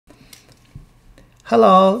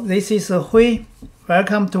Hello, this is Hui.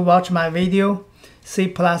 Welcome to watch my video, C++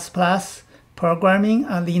 Programming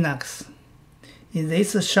on Linux. In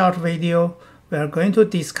this short video, we are going to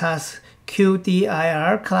discuss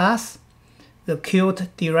QDir class, the Qt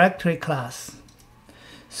directory class.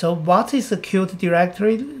 So what is the Qt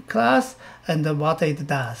directory class and what it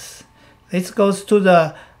does? This goes to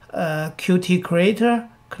the Qt creator,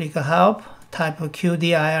 click help, type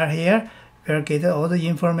QDir here. We'll get all the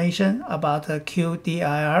information about the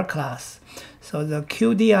QDir class. So the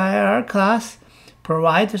QDir class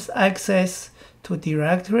provides access to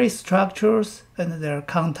directory structures and their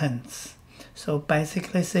contents. So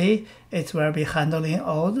basically, see, it will be handling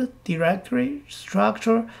all the directory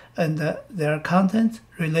structure and their content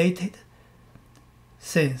related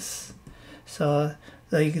things. So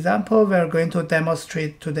the example we're going to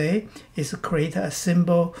demonstrate today is create a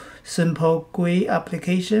simple GUI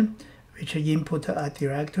application which input a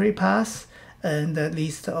directory path and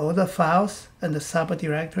list all the files and the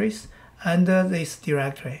subdirectories under this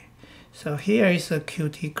directory. So here is a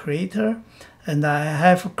Qt creator, and I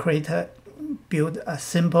have built a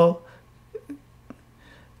simple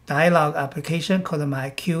dialog application called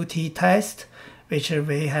my Qt test, which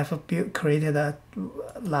we have created a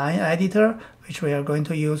line editor which we are going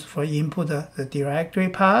to use for input the directory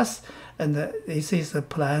path, and this is a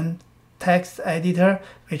plain text editor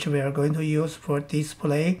which we are going to use for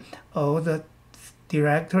display all the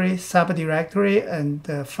directory, subdirectory, and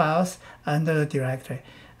files under the directory.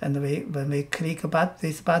 And when we click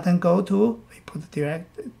this button go to, we put the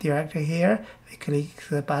directory here, we click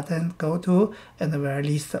the button go to, and we'll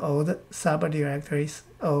list all the subdirectories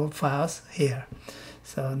or files here.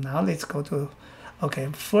 So now let's go to, okay,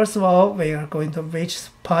 first of all, we are going to which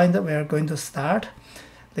point we are going to start.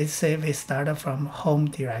 Let's say we start from home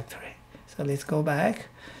directory. So let's go back.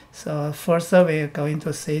 So first we are going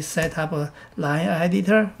to say set up a line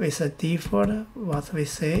editor with a default. What we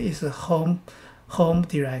say is a home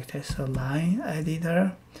directory. So line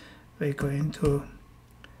editor, we're going to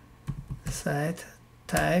set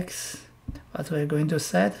text. What we're going to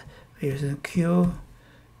set, we're using QDir.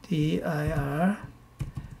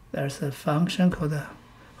 There's a function called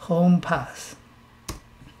home path.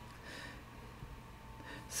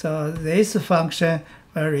 So this function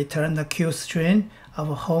will return the Q string of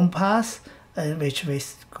a home path, which we're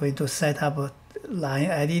going to set up a line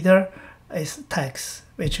editor is text,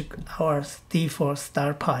 which our default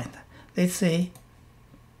start point. Let's see.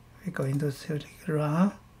 We're going to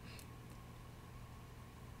run.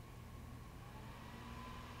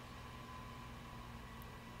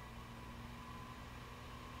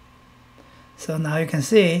 So now you can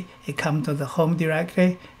see it comes to the home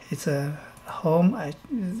directory. It's a home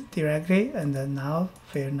directory, and now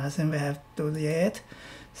nothing we have to do yet.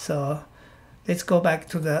 So let's go back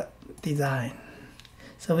to the design.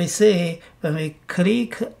 So we see when we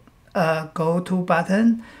click go to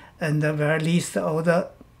button, and we'll list all the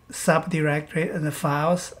subdirectory and the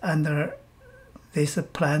files under this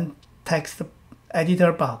plain text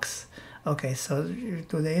editor box. Okay, so to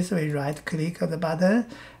do this, we right click on the button,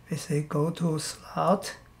 we say go to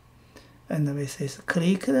slot, and we say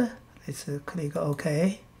click. Let's click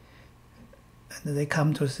OK, and they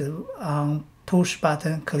come to the push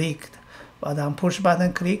button clicked. But on push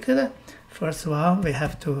button clicked, first one we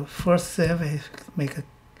have to we make a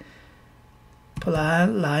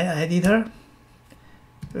plain line editor.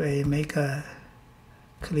 We make a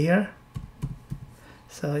clear.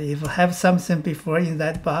 So if we have something before in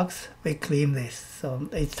that box, we clean this. So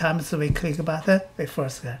each time we click a button, we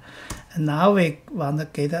first get. And now we want to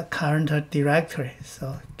get a current directory.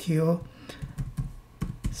 So Q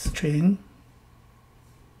string.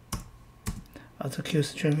 Also Q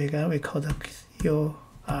string we call the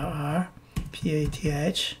QRR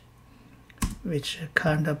PATH, which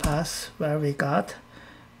current path where we got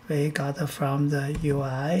from the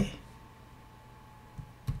UI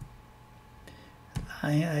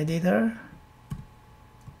line editor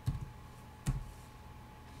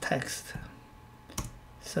text.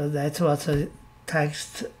 So that's what the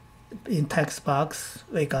text in text box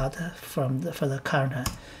we got for the current.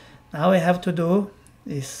 Now we have to do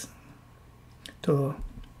is to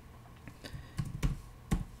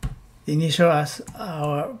initialize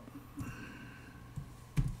our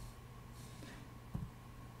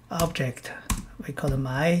object. We call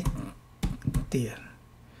my dir.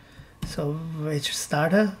 So which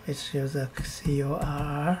starter, which is a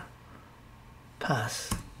QRR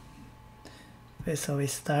path. So we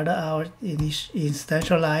start our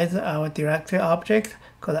initialize our directory object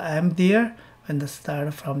called mdir and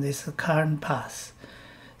start from this current path.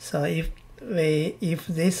 So if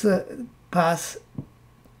this path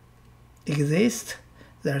exist,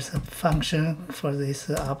 there's a function for this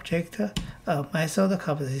object method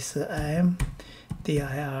called this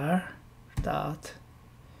mdir dot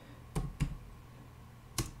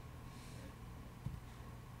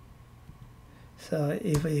so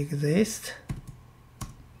if it exists,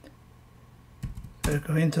 we're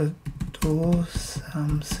going to do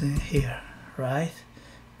something here, right?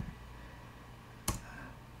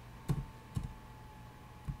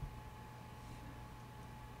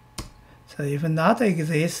 So if not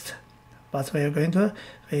exist, what we are going to,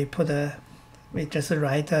 we just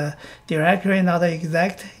write a directory not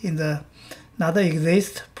exact in the not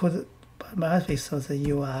exist, put so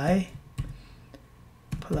the UI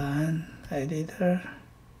plan editor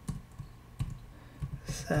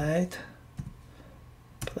set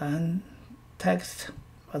plan text,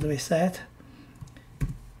 what we set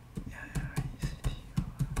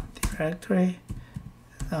directory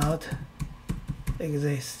not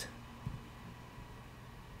exist.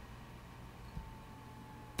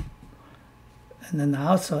 And then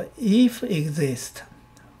also if exist,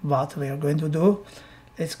 what we are going to do,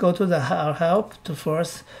 let's go to the help to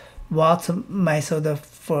first what method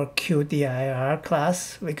for QDir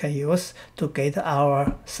class we can use to get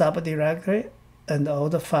our subdirectory and all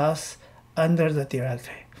the files under the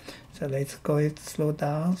directory. So let's go slow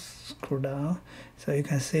down, scroll down. So you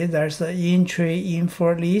can see there's an entry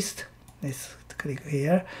info list. Let's click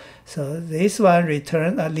here. So this one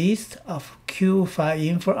return a list of Q file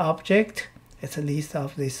info object. It's a list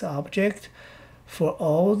of this object for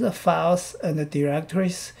all the files and the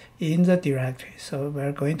directories in the directory. So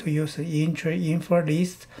we're going to use the entry info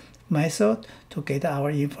list method to get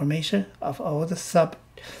our information of all the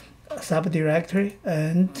subdirectory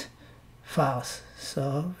and files.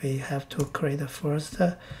 So we have to create the first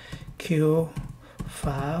Q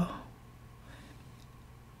file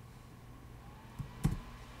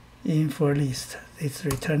info list. It's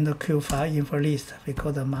return the Q file info list. We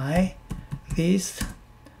call the my list.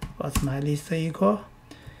 What's my list equal?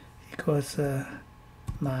 Equals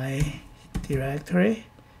my directory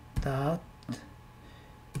dot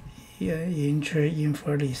entry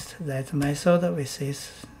info list. That method which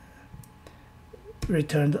is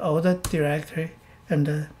returned all the directory and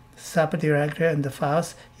the subdirectory and the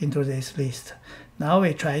files into this list. Now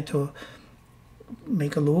we try to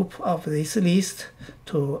make a loop of this list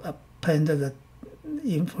to append the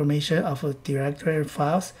information of a directory and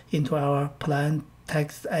files into our plan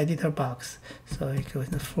text editor box. So it goes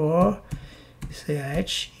for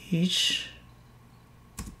ch each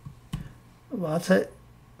what's it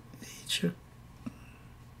each.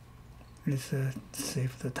 Let's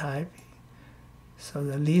save the type. So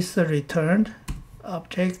the list returned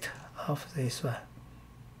object of this one.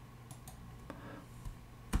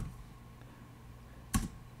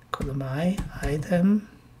 Called my item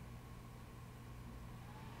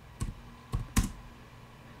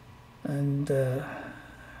and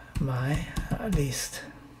my list.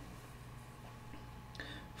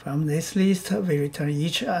 From this list we return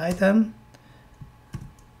each item,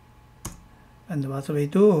 and what we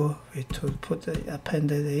do is to put the append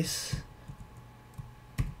this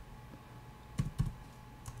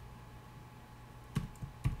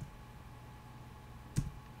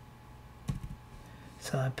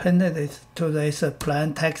so appended it to this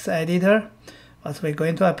plain text editor. What we're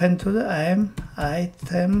going to append to the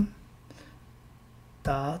item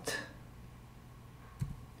dot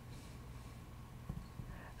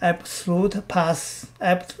absolute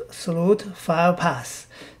file path.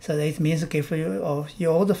 So that means give you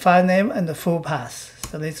your old file name and the full path.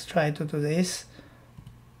 So let's try to do this.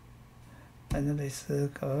 And let's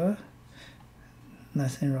go.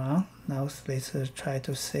 Nothing wrong. Now let's try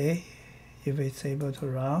to see if it's able to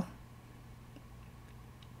run.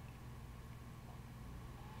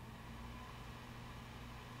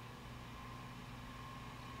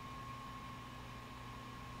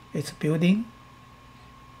 It's building.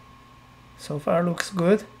 So far looks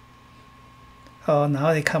good. Oh,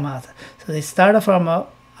 now they come out. So they start from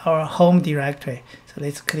our home directory. So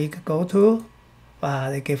let's click go to. Wow,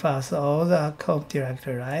 they give us all the home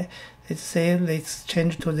directory, right? Let's say let's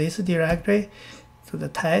change to this directory, to the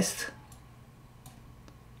test.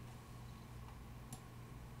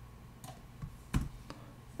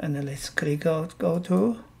 And then let's click go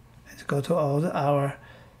to. Let's go to all our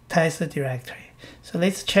test directory. So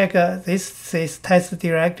let's check this test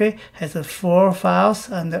directory has 4 files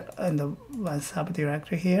and one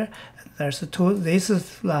subdirectory here. And there's 2. This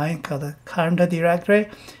is line called the current directory.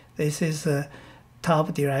 This is the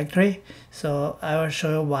top directory. So I will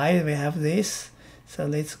show you why we have this. So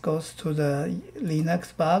let's go to the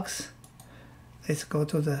Linux box. Let's go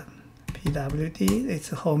to the pwd, it's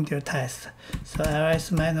home dir test. So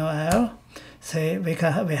ls manual l, say we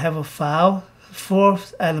have a file, 4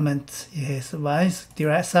 elements. Here's one is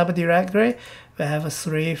subdirectory. We have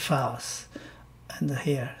 3 files, and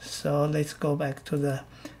here. So let's go back to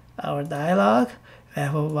our dialog. We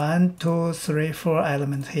have 1, 2, 3, 4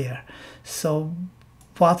 elements here. So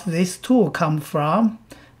what these two come from?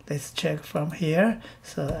 Let's check from here.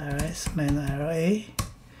 So ls manual la.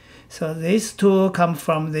 So these two come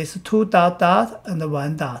from this 2 dot dot and the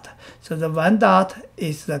 1 dot. So the 1 dot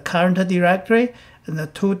is the current directory, and the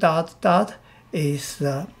 2 dot dot is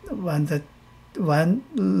the one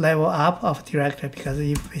level up of directory, because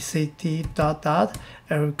if we see t dot dot,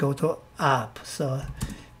 it will go to up. So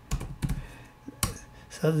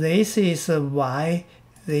this is why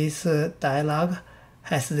this dialog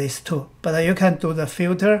has these two. But you can do the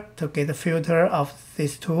filter to get the filter of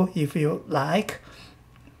these two if you like.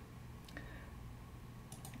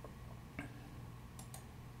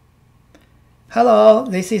 Hello,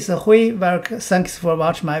 this is Hui. Thanks for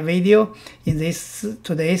watching my video. In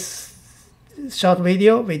today's short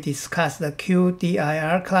video, we discuss the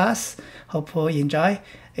QDir class. Hope you enjoy.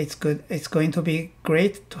 It's good. It's going to be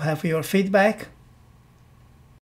great to have your feedback.